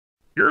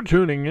You're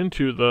tuning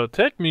into the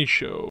TechMe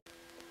Show.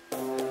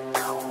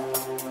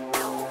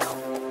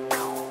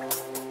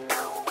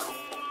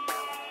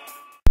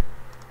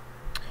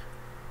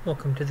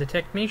 Welcome to the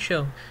TechMe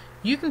Show.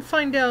 You can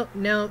find out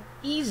now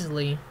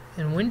easily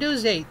in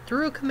Windows 8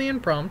 through a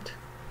command prompt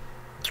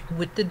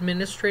with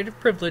administrative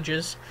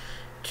privileges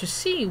to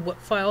see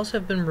what files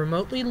have been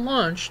remotely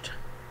launched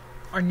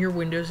on your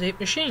Windows 8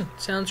 machine.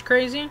 Sounds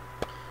crazy?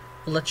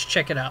 Well, let's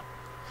check it out.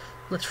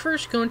 Let's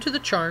first go into the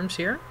charms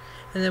here,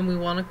 and then we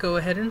want to go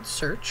ahead and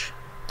search.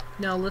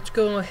 Now let's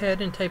go ahead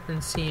and type in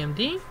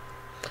CMD.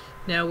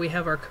 Now we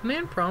have our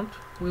command prompt.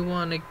 We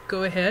want to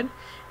go ahead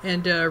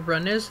and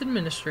run as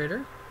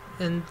administrator,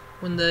 and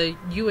when the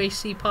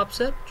UAC pops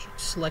up,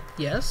 select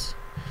yes,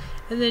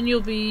 and then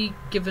you'll be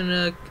given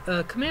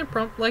a command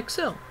prompt like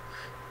so.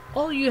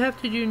 All you have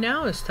to do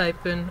now is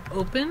type in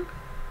open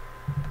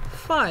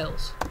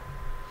files.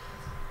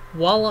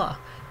 Voila!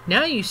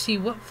 Now you see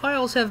what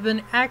files have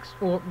been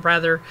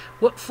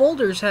what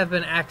folders have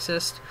been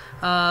accessed,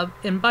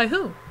 and by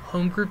who?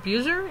 Home group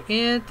user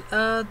and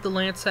the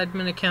Lance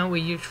admin account we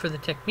used for the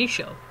TechMe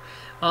Show.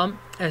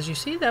 As you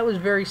see, that was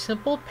very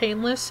simple,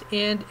 painless,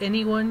 and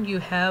anyone you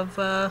have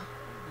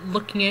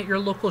looking at your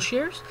local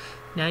shares,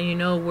 now you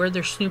know where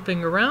they're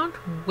snooping around,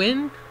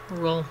 when,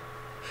 well,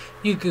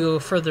 you could go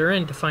further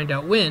in to find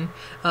out when,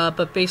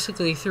 but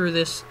basically through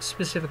this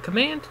specific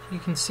command, you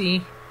can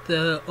see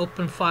the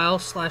open file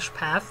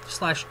 /path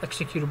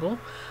 /executable,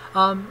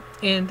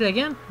 and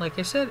again, like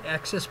I said,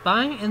 access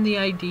by and the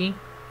ID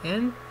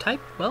and type,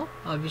 well,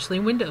 obviously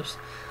Windows.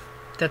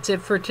 That's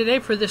it for today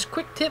for this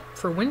quick tip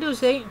for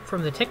Windows 8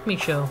 from the TechMe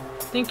Show.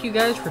 Thank you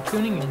guys for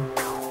tuning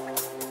in.